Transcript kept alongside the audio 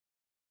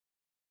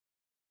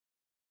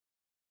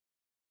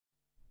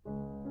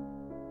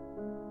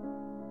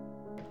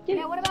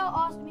Yeah, what about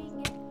us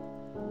being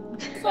in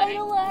site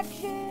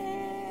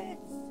elections?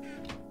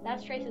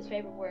 That's Trace's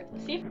favorite word.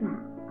 Let's see if...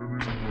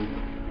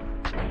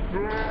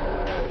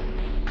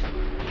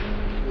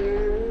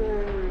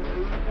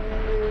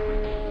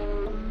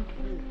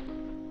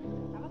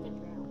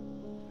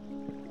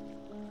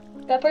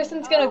 That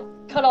person's gonna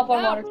cut off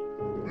our water.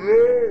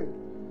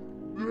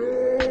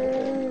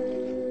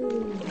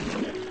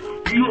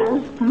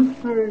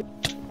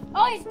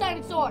 Oh, he's a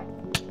diamond sword.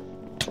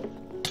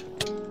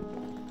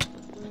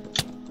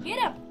 Get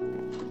him.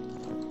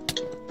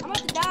 I'm about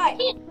to die.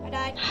 I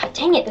died.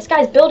 Dang it, this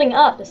guy's building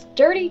up. This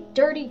dirty.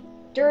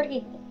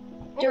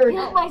 I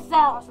killed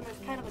myself. So there's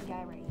kind of a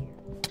guy right here.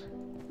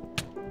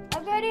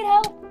 I'm gonna need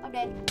help. I'm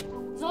dead.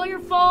 It's all your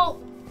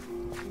fault.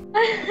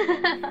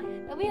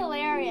 That'll be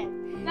hilarious.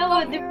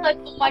 No, they're like,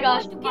 oh my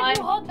gosh, fine.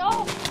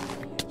 No,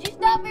 she's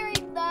not very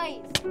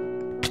nice.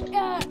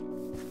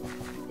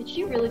 Did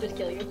she really just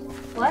kill you?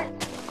 What?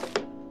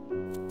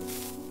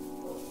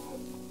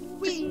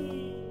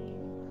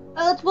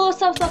 Let's blow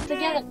ourselves up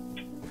together.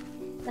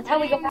 That's how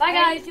we go. Bye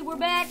guys, we're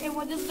back and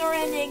this is our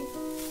ending.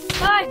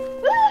 Bye.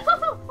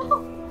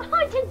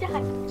 I did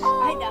die.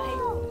 I died.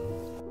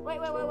 Wait.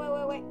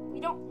 We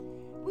don't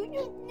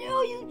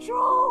know you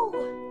troll.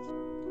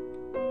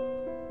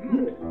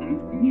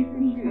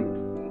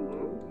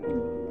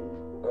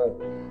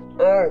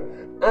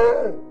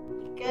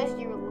 Because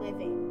you're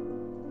living.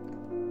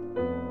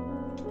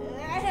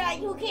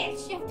 You can't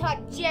shift on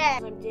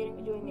Jet. I'm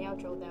doing the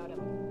outro without him.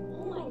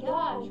 Oh my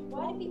gosh,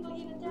 why do people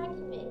keep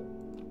attacking me?